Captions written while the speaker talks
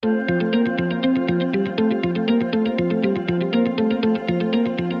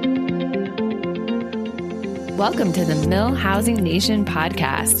Welcome to the Mill Housing Nation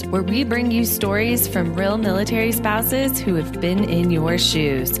podcast, where we bring you stories from real military spouses who have been in your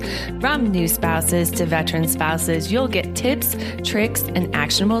shoes. From new spouses to veteran spouses, you'll get tips, tricks, and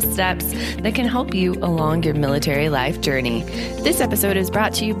actionable steps that can help you along your military life journey. This episode is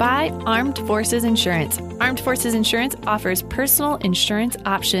brought to you by Armed Forces Insurance. Armed Forces Insurance offers personal insurance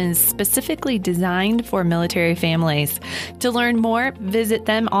options specifically designed for military families. To learn more, visit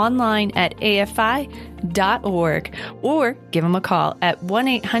them online at afi.org or give them a call at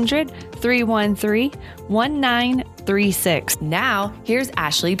 1-800-313-1936. Now, here's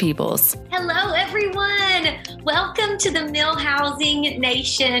Ashley Peebles. Hello, everyone. Welcome to the Mill Housing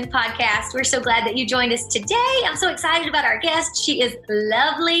Nation podcast. We're so glad that you joined us today. I'm so excited about our guest. She is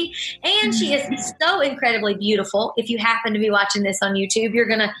lovely and she is so incredibly beautiful. If you happen to be watching this on YouTube,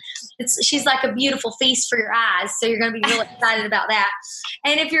 she's like a beautiful feast for your eyes. So you're going to be real excited about that.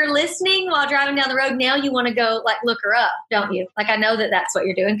 And if you're listening while driving down the road now, you want to go look her up, don't you? I know that that's what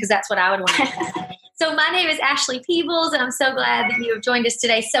you're doing because that's what I would want to do. So my name is Ashley Peebles, and I'm so glad that you have joined us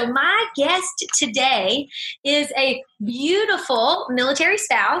today. So my guest today is a beautiful military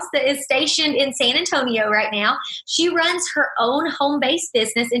spouse that is stationed in San Antonio right now. She runs her own home-based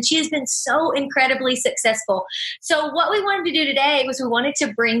business, and she has been so incredibly successful. So what we wanted to do today was we wanted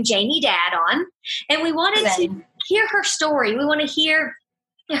to bring Jamie Dad on, and we wanted to hear her story. We want to hear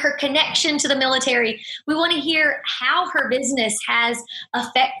her connection to the military. We want to hear how her business has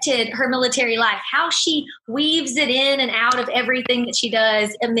affected her military life, how she weaves it in and out of everything that she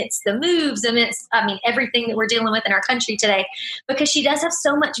does amidst the moves, everything that we're dealing with in our country today, because she does have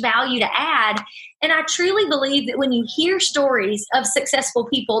so much value to add. And I truly believe that when you hear stories of successful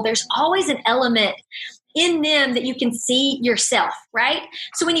people, there's always an element in them that you can see yourself, right?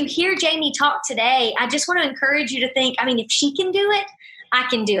 So when you hear Jamie talk today, I just want to encourage you to think, if she can do it, I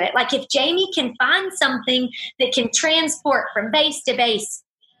can do it. If Jamie can find something that can transport from base to base,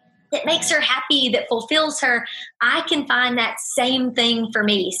 that makes her happy, that fulfills her, I can find that same thing for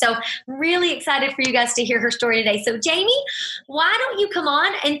me. So really excited for you guys to hear her story today. So Jamie, why don't you come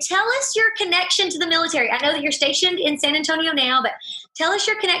on and tell us your connection to the military? I know that you're stationed in San Antonio now, but tell us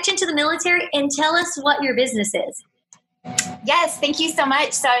your connection to the military and tell us what your business is. Yes, thank you so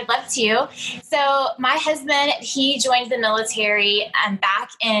much. So I'd love to. So my husband, he joined the military back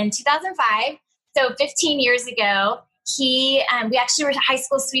in 2005. So 15 years ago, we actually were high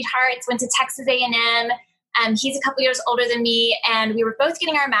school sweethearts, went to Texas A&M. He's a couple years older than me, and we were both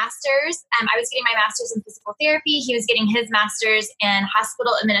getting our masters. I was getting my master's in physical therapy. He was getting his master's in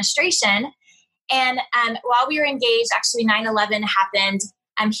hospital administration. And while we were engaged, actually 9/11 happened.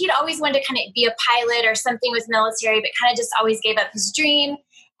 He'd always wanted to kind of be a pilot or something with military, but kind of just always gave up his dream.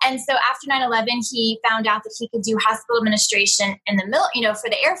 And so after 9/11, he found out that he could do hospital administration in the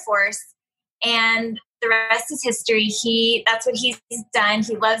for the Air Force. And the rest is history. That's what he's done.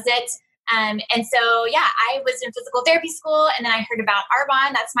 He loves it. And so, I was in physical therapy school, and then I heard about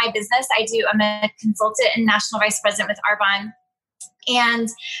Arbonne. That's my business. I'm a consultant and national vice president with Arbonne. And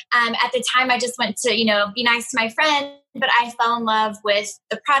at the time, I just went to, be nice to my friend, but I fell in love with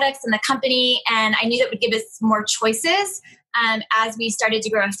the products and the company, and I knew that would give us more choices as we started to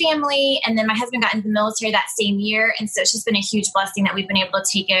grow a family. And then my husband got into the military that same year, and so it's just been a huge blessing that we've been able to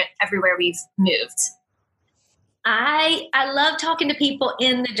take it everywhere we've moved. I love talking to people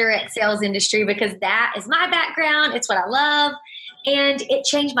in the direct sales industry because that is my background. It's what I love. And it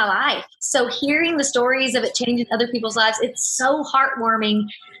changed my life. So hearing the stories of it changing other people's lives, it's so heartwarming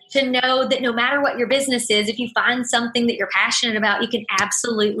to know that no matter what your business is, if you find something that you're passionate about, you can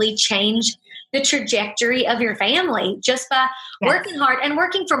absolutely change the trajectory of your family just by working hard and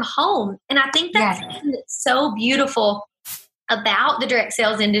working from home. And I think that's something that's so beautiful about the direct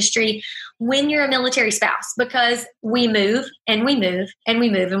sales industry when you're a military spouse, because we move and we move and we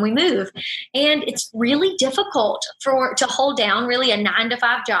move and we move. And it's really difficult to hold down really a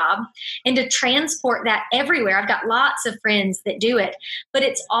 9-to-5 job and to transport that everywhere. I've got lots of friends that do it, but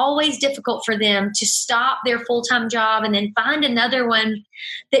it's always difficult for them to stop their full-time job and then find another one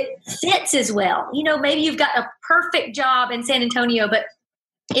that fits as well. Maybe you've got a perfect job in San Antonio, but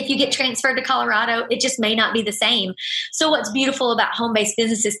if you get transferred to Colorado, it just may not be the same. So what's beautiful about home-based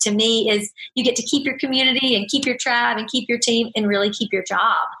businesses to me is you get to keep your community and keep your tribe and keep your team and really keep your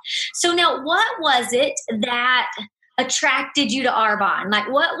job. So now what was it that attracted you to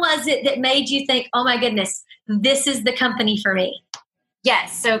Arbonne? What was it that made you think, oh my goodness, this is the company for me?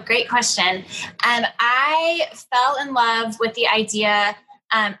 Yes. So great question. I fell in love with the idea.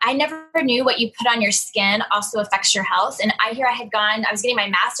 I never knew what you put on your skin also affects your health. And I was getting my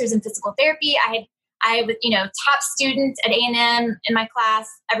master's in physical therapy. I was, top student at A&M in my class,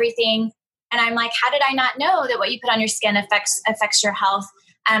 everything. And I'm like, how did I not know that what you put on your skin affects your health?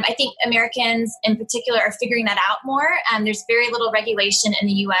 I think Americans in particular are figuring that out more. There's very little regulation in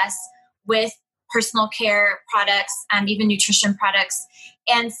the US with personal care products, even nutrition products.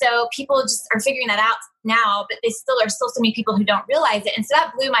 And so people just are figuring that out now, but there are still so many people who don't realize it. And so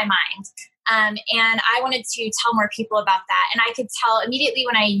that blew my mind. And I wanted to tell more people about that. And I could tell immediately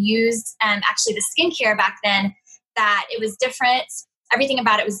when I used actually the skincare back then that it was different. Everything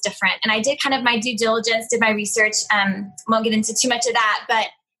about it was different. And I did kind of my due diligence, did my research. Won't get into too much of that, but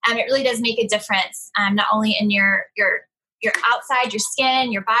it really does make a difference, not only in your outside, your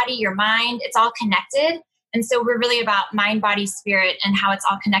skin, your body, your mind. It's all connected. And so we're really about mind, body, spirit, and how it's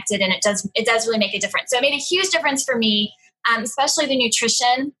all connected. And it does really make a difference. So it made a huge difference for me, especially the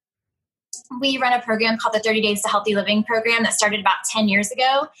nutrition. We run a program called the 30 Days to Healthy Living program that started about 10 years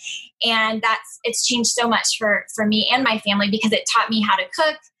ago. And it's changed so much for me and my family because it taught me how to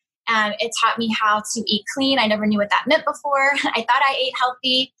cook. It taught me how to eat clean. I never knew what that meant before. I thought I ate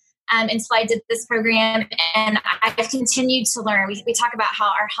healthy until I did this program. And I've continued to learn. We talk about how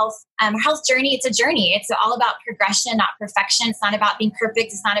our health journey, it's a journey. It's all about progression, not perfection. It's not about being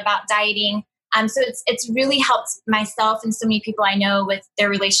perfect. It's not about dieting. So it's really helped myself and so many people I know with their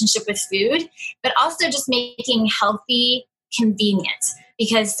relationship with food, but also just making healthy convenient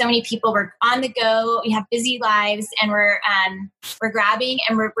because so many people were on the go. We have busy lives and we're grabbing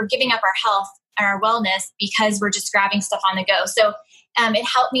and we're giving up our health and our wellness because we're just grabbing stuff on the go. So it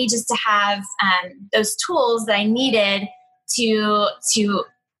helped me just to have those tools that I needed to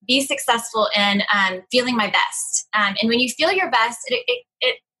be successful in feeling my best. And when you feel your best,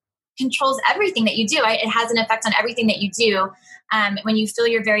 it controls everything that you do. It has an effect on everything that you do. When you feel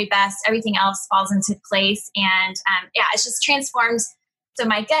your very best, everything else falls into place. And it's just transformed. So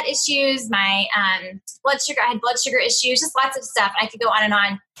my gut issues, my blood sugar, I had blood sugar issues, just lots of stuff. I could go on and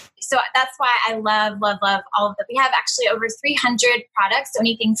on. So that's why I love all of them. We have actually over 300 products, so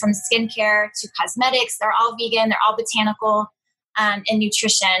anything from skincare to cosmetics. They're all vegan. They're all botanical and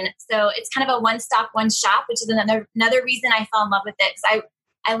nutrition. So it's kind of a one-stop, one-shop, which is another reason I fell in love with it. Because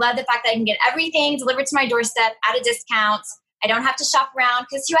I love the fact that I can get everything delivered to my doorstep at a discount. I don't have to shop around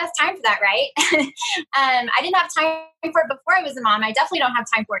because who has time for that, right? I didn't have time for it before I was a mom. I definitely don't have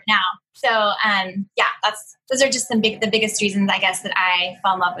time for it now. So those are just the biggest reasons, I guess, that I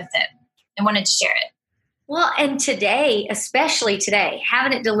fell in love with it and wanted to share it. Well, and today, especially today,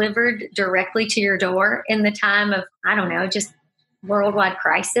 having it delivered directly to your door in the time of, I don't know, just worldwide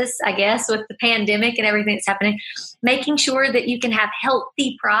crisis, I guess, with the pandemic and everything that's happening, making sure that you can have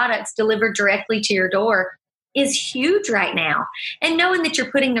healthy products delivered directly to your door is huge right now. And knowing that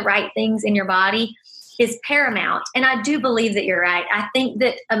you're putting the right things in your body is paramount. And I do believe that you're right. I think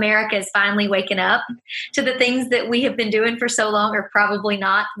that America is finally waking up to the things that we have been doing for so long are probably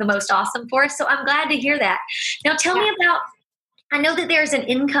not the most awesome for us. So I'm glad to hear that. Now tell me about, I know that there's an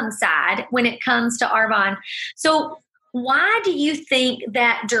income side when it comes to Arbonne. So why do you think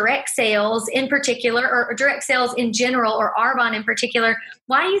that direct sales in particular, or direct sales in general, or Arbonne in particular,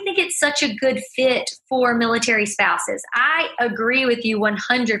 why do you think it's such a good fit for military spouses? I agree with you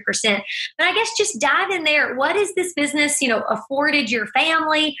 100%. But I guess just dive in there. What is this business, afforded your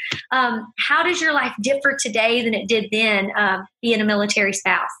family? How does your life differ today than it did then, being a military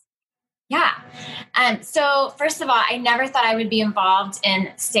spouse? Yeah. So first of all, I never thought I would be involved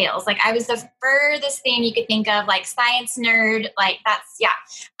in sales. Like I was the furthest thing you could think of, like science nerd, like that's,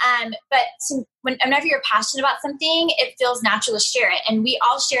 But whenever you're passionate about something, it feels natural to share it. And we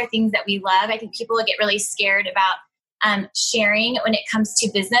all share things that we love. I think people get really scared about sharing when it comes to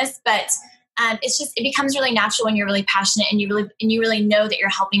business, but it becomes really natural when you're really passionate and you really know that you're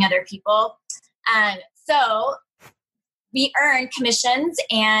helping other people. So we earn commissions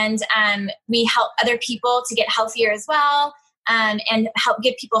and we help other people to get healthier as well, and help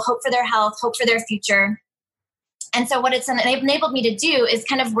give people hope for their health, hope for their future. And so what it's enabled me to do is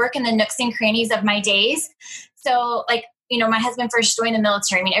kind of work in the nooks and crannies of my days. So my husband first joined the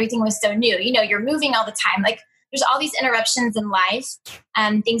military. I mean, everything was so new. You're moving all the time. Like there's all these interruptions in life,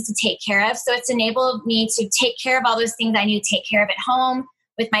 things to take care of. So it's enabled me to take care of all those things I need to take care of at home.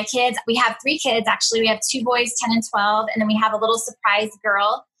 With my kids, we have 3 kids, actually. We have 2 boys, 10 and 12, and then we have a little surprise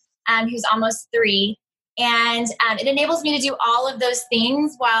girl who's almost 3. And it enables me to do all of those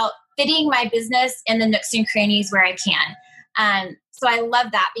things while fitting my business in the nooks and crannies where I can. So I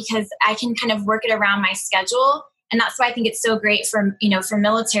love that because I can kind of work it around my schedule. And that's why I think it's so great for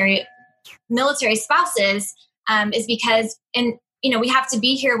military spouses is because we have to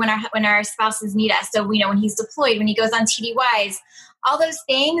be here when our spouses need us. So, when he's deployed, when he goes on TDYs, all those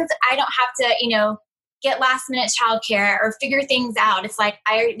things, I don't have to, get last minute childcare or figure things out. It's like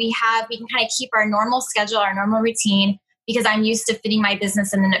we can kind of keep our normal schedule, our normal routine, because I'm used to fitting my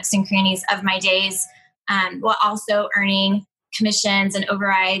business in the nooks and crannies of my days, while also earning commissions and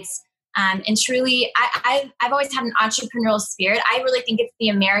overrides. And truly, I've always had an entrepreneurial spirit. I really think it's the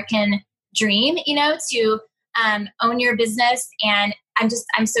American dream, to own your business. And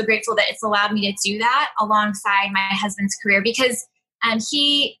I'm so grateful that it's allowed me to do that alongside my husband's career, because when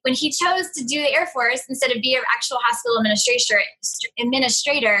he chose to do the Air Force instead of be an actual hospital administrator,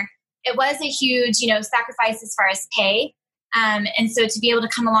 it was a huge, sacrifice as far as pay. And so to be able to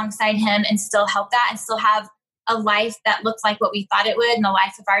come alongside him and still help that and still have a life that looked like what we thought it would and the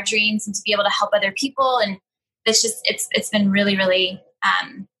life of our dreams, and to be able to help other people. And it's been really, really,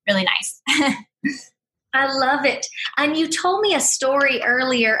 really nice. I love it. And you told me a story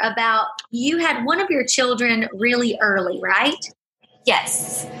earlier about you had one of your children really early, right?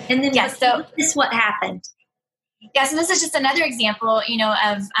 Yes. And then so this is what happened. Yeah, so this is just another example,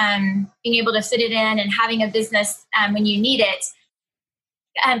 of being able to fit it in and having a business when you need it.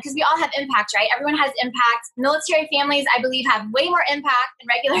 Because we all have impact, right? Everyone has impact. Military families, I believe, have way more impact than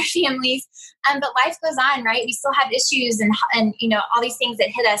regular families. But life goes on, right? We still have issues and all these things that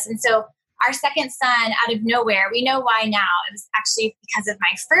hit us. And so our second son, out of nowhere, we know why now. It was actually because of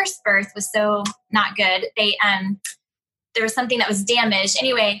my first birth was so not good. There was something that was damaged.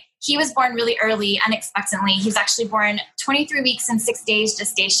 Anyway, he was born really early, unexpectedly. He was actually born 23 weeks and 6 days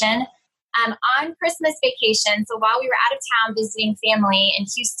gestation on Christmas vacation. So while we were out of town visiting family in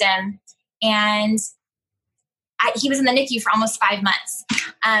Houston, and he was in the NICU for almost 5 months.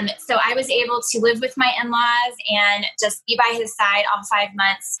 So I was able to live with my in-laws and just be by his side all 5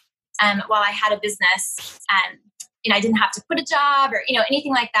 months while I had a business. And I didn't have to quit a job or,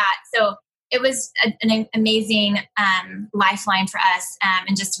 anything like that. So it was an amazing lifeline for us,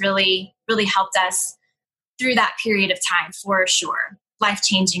 and just really, really helped us through that period of time for sure.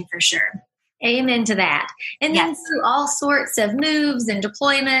 Life-changing for sure. Amen to that. And then through all sorts of moves and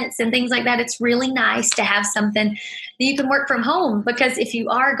deployments and things like that, it's really nice to have something that you can work from home, because if you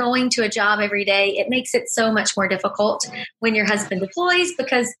are going to a job every day, it makes it so much more difficult when your husband deploys,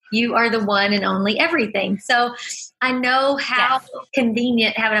 because you are the one and only everything. So I know how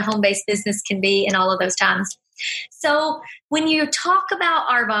convenient having a home-based business can be in all of those times. So when you talk about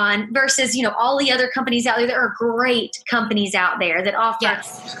Arbonne versus, all the other companies out there are great companies out there that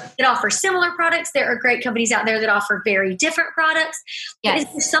offer similar products. There are great companies out there that offer very different products. Yes.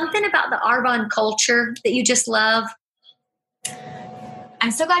 Is there something about the Arbonne culture that you just love?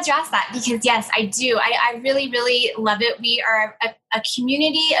 I'm so glad you asked that, because yes, I do. I really, really love it. We are a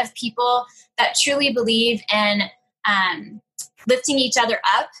community of people that truly believe in lifting each other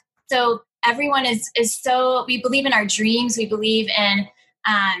up. So everyone is so, we believe in our dreams. We believe in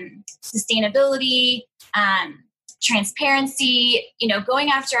sustainability, transparency, going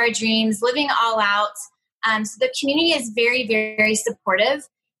after our dreams, living all out. So the community is very, very supportive.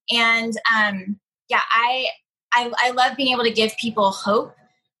 And I love being able to give people hope.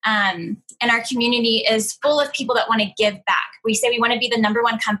 And our community is full of people that want to give back. We say we want to be the number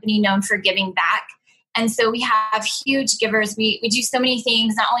one company known for giving back. And so we have huge givers. We do so many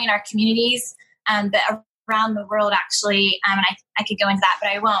things, not only in our communities, but around the world, actually. And I could go into that,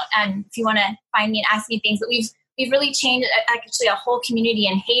 but I won't. If you want to find me and ask me things, but we've really changed actually a whole community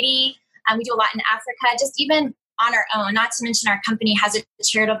in Haiti. We do a lot in Africa, just even on our own. Not to mention our company has a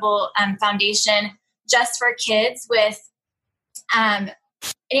charitable foundation just for kids with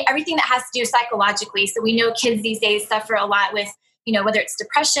everything that has to do psychologically. So we know kids these days suffer a lot with, whether it's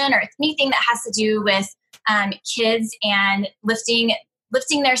depression or anything that has to do with kids and lifting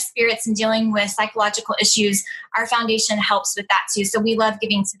their spirits and dealing with psychological issues. Our foundation helps with that too. So we love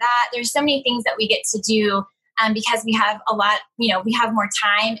giving to that. There's so many things that we get to do because we have a lot, we have more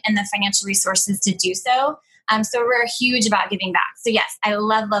time and the financial resources to do so. So we're huge about giving back. So yes, I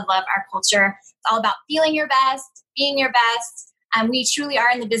love our culture. It's all about feeling your best, being your best. We truly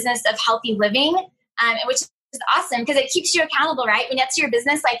are in the business of healthy living, which is awesome because it keeps you accountable, right? When that's your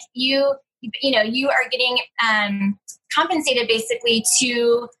business, like you are getting compensated basically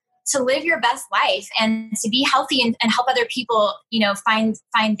to live your best life and to be healthy and help other people, find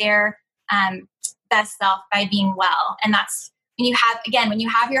their best self by being well. And that's when you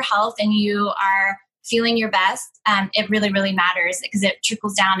have your health and you are feeling your best, it really, really matters because it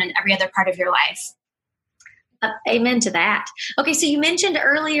trickles down in every other part of your life. Amen to that. Okay, so you mentioned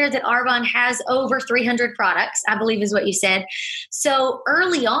earlier that Arbonne has over 300 products, I believe is what you said. So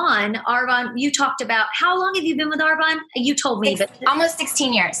early on, Arbonne, you talked about, how long have you been with Arbonne? You told me, but almost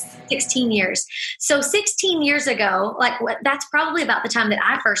 16 years. 16 years. So 16 years ago, that's probably about the time that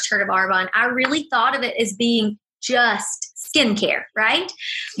I first heard of Arbonne. I really thought of it as being just skincare, right?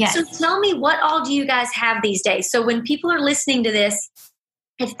 Yes. So tell me, what all do you guys have these days? So when people are listening to this,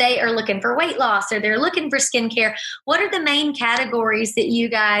 if they are looking for weight loss or they're looking for skincare, what are the main categories that you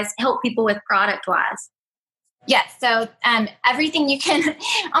guys help people with product-wise? Yes. So everything you can,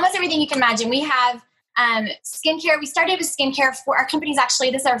 almost everything you can imagine. We have skincare. We started with skincare for our company's this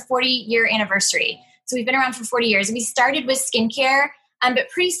is our 40-year anniversary. So we've been around for 40 years. We started with skincare, but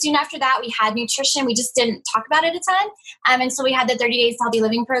pretty soon after that, we had nutrition. We just didn't talk about it a ton. And so we had the 30 Days Healthy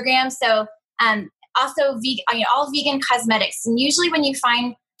Living program. So also all vegan cosmetics. And usually when you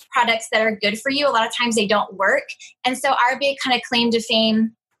find products that are good for you, a lot of times they don't work. And so our big kind of claim to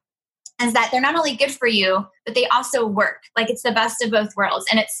fame is that they're not only good for you, but they also work. Like, it's the best of both worlds.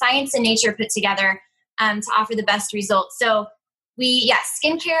 And it's science and nature put together to offer the best results. So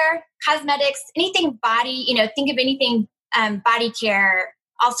skincare, cosmetics, anything body, think of anything body care,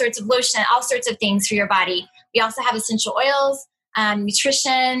 all sorts of lotion, all sorts of things for your body. We also have essential oils,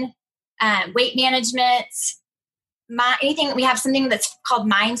 nutrition, weight management, anything. We have something that's called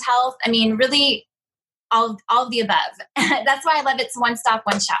Mind Health. I mean, really all of the above. That's why I love it's one stop,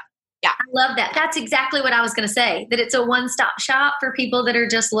 one shop. Yeah. I love that. That's exactly what I was going to say, that it's a one-stop shop for people that are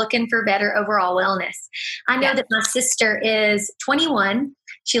just looking for better overall wellness. I know that my sister is 21.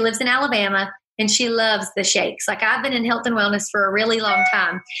 She lives in Alabama. And she loves the shakes. Like, I've been in health and wellness for a really long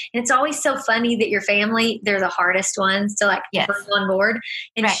time. And it's always so funny that your family, they're the hardest ones to bring on board.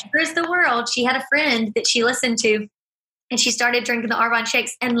 And sure as the world, she had a friend that she listened to, and she started drinking the Arbonne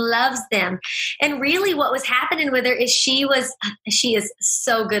shakes and loves them. And really what was happening with her is she is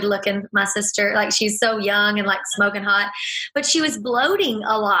so good looking, my sister. Like, she's so young and smoking hot, but she was bloating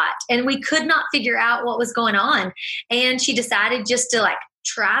a lot and we could not figure out what was going on. And she decided just to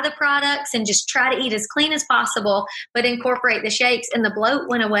try the products and just try to eat as clean as possible, but incorporate the shakes, and the bloat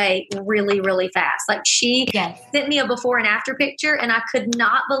went away really, really fast. She sent me a before and after picture, and I could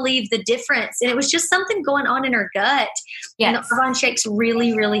not believe the difference. And it was just something going on in her gut. And the Arbonne shakes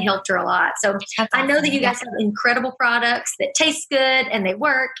really, really helped her a lot. So I know that you guys have incredible products that taste good and they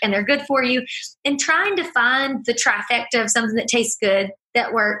work and they're good for you. And trying to find the trifecta of something that tastes good,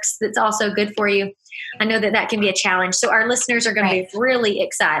 that works, that's also good for you, I know that can be a challenge. So our listeners are going to be really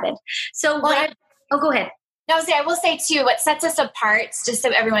excited. So go ahead. No, I will say too, what sets us apart, just so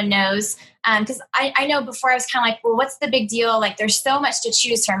everyone knows, because I know before I was kind of well, what's the big deal? There's so much to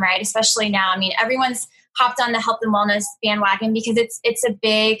choose from, right? Especially now. I mean, everyone's hopped on the health and wellness bandwagon because it's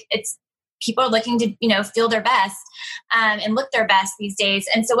people are looking to, feel their best and look their best these days.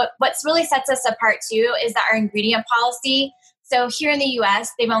 And so what's really sets us apart too is that our ingredient policy. So here in the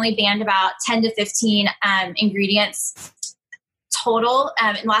U.S., they've only banned about 10 to 15 ingredients total.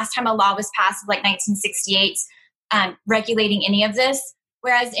 And last time a law was passed was 1968 regulating any of this.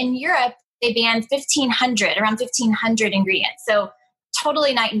 Whereas in Europe, they banned around 1,500 ingredients. So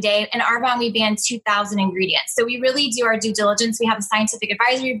totally night and day. In Arbonne, we banned 2,000 ingredients. So we really do our due diligence. We have a scientific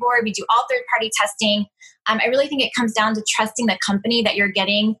advisory board. We do all third-party testing. I really think it comes down to trusting the company that you're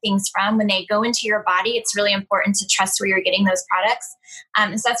getting things from. When they go into your body, it's really important to trust where you're getting those products.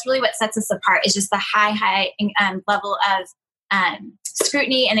 And so that's really what sets us apart, is just the high level of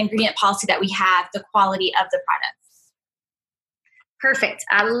scrutiny and ingredient policy that we have, the quality of the product. Perfect.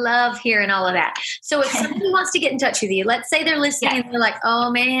 I love hearing all of that. So if somebody wants to get in touch with you, let's say they're listening and they're like, oh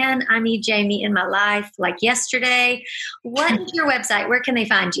man, I need Jamie in my life yesterday. What is your website? Where can they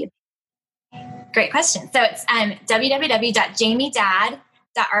find you? Great question. So it's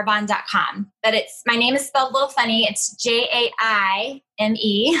www.jamiedad.arbonne.com. But my name is spelled a little funny. It's JAIME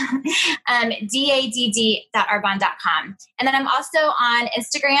DADD.arbonne.com. And then I'm also on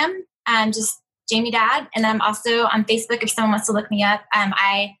Instagram, just Jamie Dad. And then I'm also on Facebook if someone wants to look me up.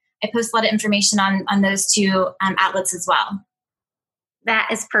 I post a lot of information on those two outlets as well. That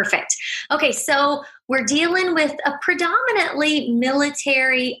is perfect. Okay, so we're dealing with a predominantly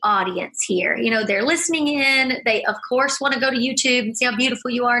military audience here. They're listening in. They, of course, want to go to YouTube and see how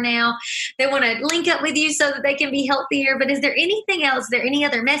beautiful you are now. They want to link up with you so that they can be healthier. But is there anything else? Is there any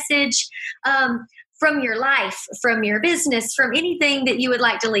other message from your life, from your business, from anything that you would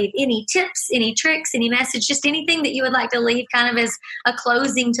like to leave? Any tips, any tricks, any message, just anything that you would like to leave kind of as a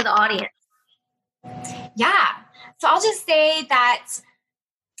closing to the audience? Yeah. So I'll just say that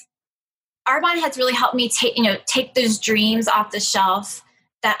Arbonne has really helped me take those dreams off the shelf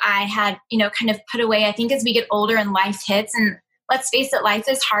that I had, kind of put away. I think as we get older and life hits, and let's face it, life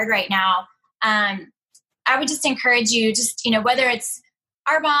is hard right now. I would just encourage you, just, whether it's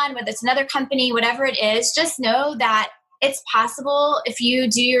Arbonne, whether it's another company, whatever it is, just know that it's possible if you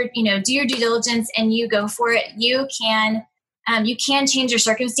do your due diligence and you go for it. You can change your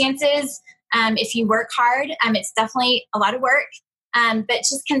circumstances if you work hard. It's definitely a lot of work, but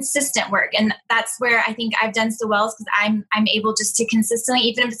just consistent work. And that's where I think I've done so well, is because I'm able just to consistently,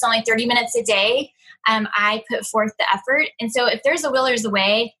 even if it's only 30 minutes a day, I put forth the effort. And so if there's a will, there's a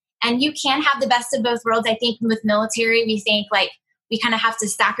way. And you can have the best of both worlds. I think with military, we think like we kind of have to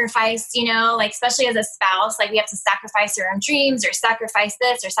sacrifice, especially as a spouse, like we have to sacrifice our own dreams or sacrifice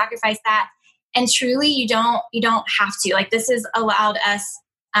this or sacrifice that. And truly, you don't have to. Like, this has allowed us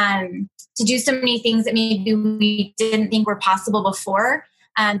to do so many things that maybe we didn't think were possible before.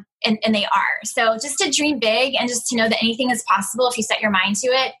 And they are. So just to dream big and just to know that anything is possible if you set your mind to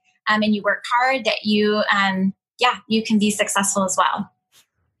it and you work hard, that you can be successful as well.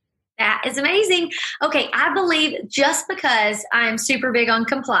 That is amazing. Okay, I believe, just because I'm super big on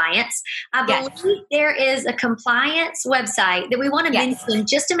compliance, I believe there is a compliance website that we want to mention,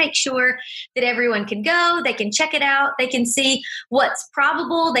 just to make sure that everyone can go, they can check it out, they can see what's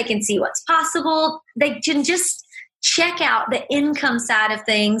probable, they can see what's possible, they can just check out the income side of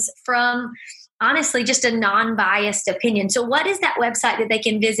things from, honestly, just a non-biased opinion. So what is that website that they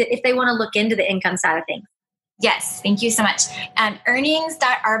can visit if they want to look into the income side of things? Yes, thank you so much.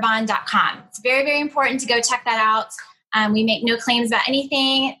 Earnings.arbonne.com. It's very, very important to go check that out. We make no claims about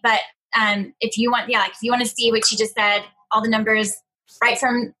anything, but if you want, if you want to see what you just said, all the numbers right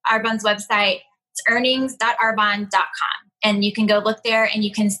from Arbonne's website, it's earnings.arbonne.com. And you can go look there and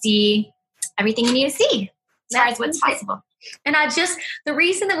you can see everything you need to see as far as what's possible. And the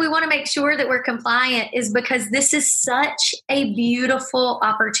reason that we want to make sure that we're compliant is because this is such a beautiful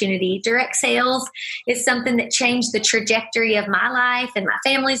opportunity. Direct sales is something that changed the trajectory of my life and my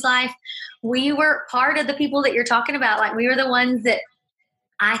family's life. We were part of the people that you're talking about. Like, we were the ones that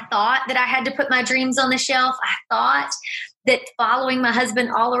I thought that I had to put my dreams on the shelf. I thought that following my husband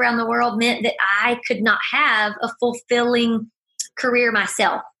all around the world meant that I could not have a fulfilling career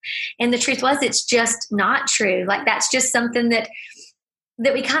myself. And the truth was, it's just not true. Like, that's just something that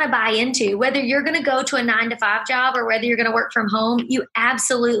we kind of buy into. Whether you're going to go to a 9-to-5 job or whether you're going to work from home, you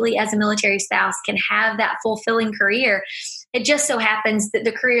absolutely, as a military spouse, can have that fulfilling career. It just so happens that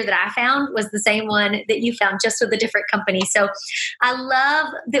the career that I found was the same one that you found, just with a different company. So I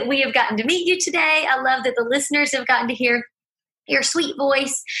love that we have gotten to meet you today. I love that the listeners have gotten to hear your sweet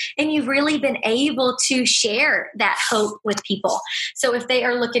voice, and you've really been able to share that hope with people. So if they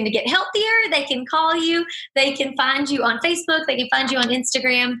are looking to get healthier, they can call you, they can find you on Facebook, they can find you on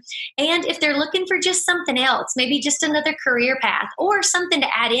Instagram. And if they're looking for just something else, maybe just another career path or something to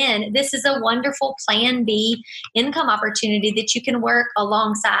add in, this is a wonderful Plan B income opportunity that you can work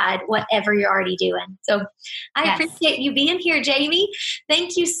alongside whatever you're already doing. So I appreciate you being here, Jamie.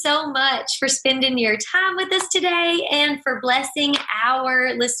 Thank you so much for spending your time with us today and for blessing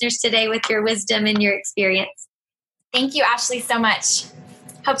our listeners today with your wisdom and your experience. Thank you, Ashley, so much.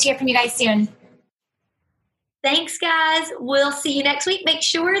 Hope to hear from you guys soon. Thanks, guys. We'll see you next week. Make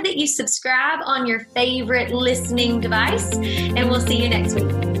sure that you subscribe on your favorite listening device, and we'll see you next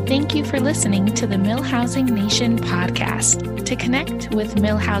week. Thank you for listening to the Mill Housing Nation podcast. To connect with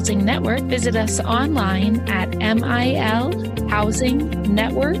Mill Housing Network, visit us online at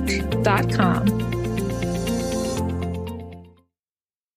milhousingnetwork.com.